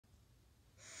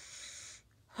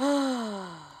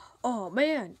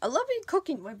man, I love eating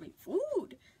cooking with me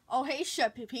food. Oh, hey,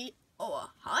 Chef Pete. Oh,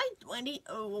 hi, Wendy.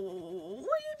 Oh, what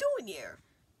are you doing here?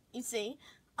 You see,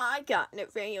 I got a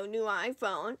very new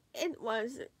iPhone. It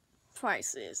was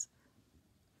priceless.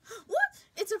 What?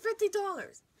 It's a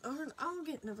 $50. I'll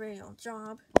get a real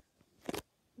job.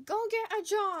 Go get a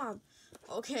job.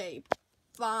 Okay,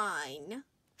 fine.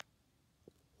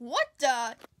 What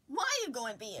the? Why are you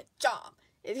going to be a job?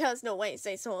 It has no way to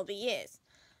say so it is.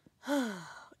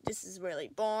 This is really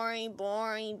boring.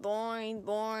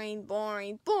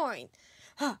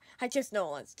 I just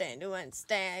don't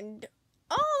understand.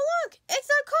 Oh, look, it's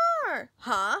a car.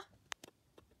 Huh?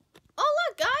 Oh,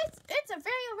 look, guys, it's a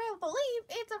very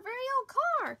old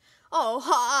car. Oh,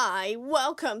 hi,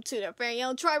 welcome to the very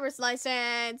old driver's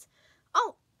license.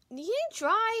 Oh, you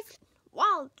drive?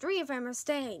 Wow, 3 of them are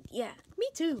staying. Yeah, me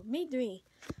too, me 3.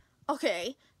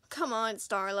 Okay, come on,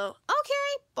 Starlo.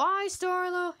 Okay, bye,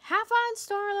 Starlo. Have fun,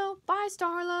 Starlo. Bye,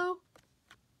 Starlo.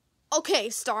 Okay,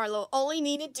 Starlo, all you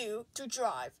need to do to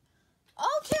drive.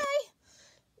 Okay.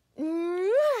 Whoa,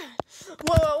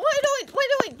 what are you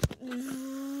doing?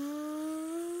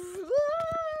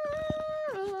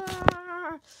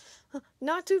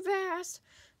 Not too fast.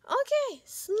 Okay,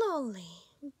 slowly.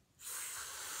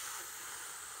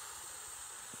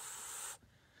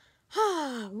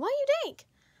 What do you think?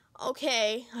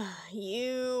 Okay,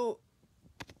 you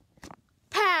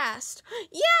passed.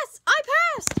 Yes, I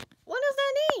passed. What does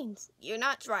that mean? You're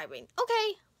not driving.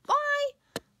 Okay, bye.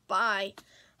 Bye.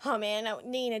 Oh man, I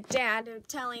need a dad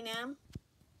telling him.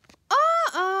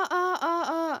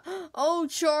 Oh,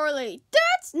 Charlie,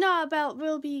 that's not about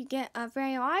will we get a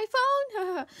very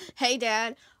iPhone? Hey,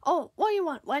 Dad. Oh, what do you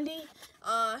want, Wendy?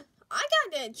 I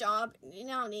got a job. You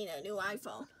now need a new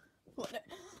iPhone. What?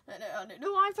 A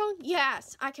new iPhone?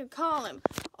 Yes, I can call him.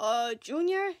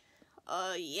 Junior?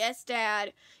 Yes,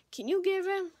 Dad. Can you give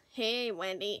him? Hey,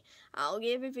 Wendy, I'll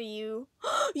give it for you.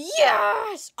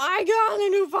 Yes! I got a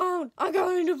new phone! I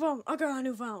got a new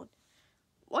phone.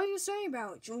 What are you saying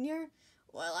about it, Junior?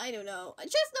 Well, I don't know. I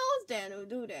just know it's Dad who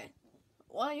do that.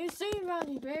 What are you saying about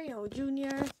the radio,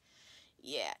 Junior?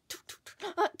 Yeah.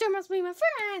 There must be my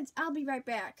friends. I'll be right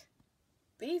back.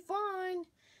 Be fine.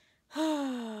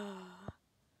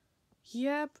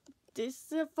 Yep,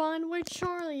 this is fun with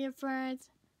Charlie and friends.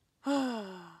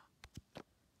 Oh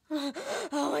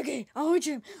my god, oh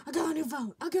Jim, I got a new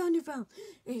phone.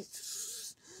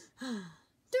 It's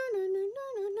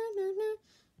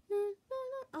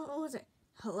oh, what was it?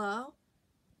 Hello?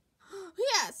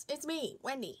 Yes, it's me,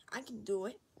 Wendy. I can do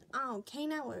it. Okay,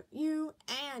 now with you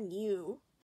and you.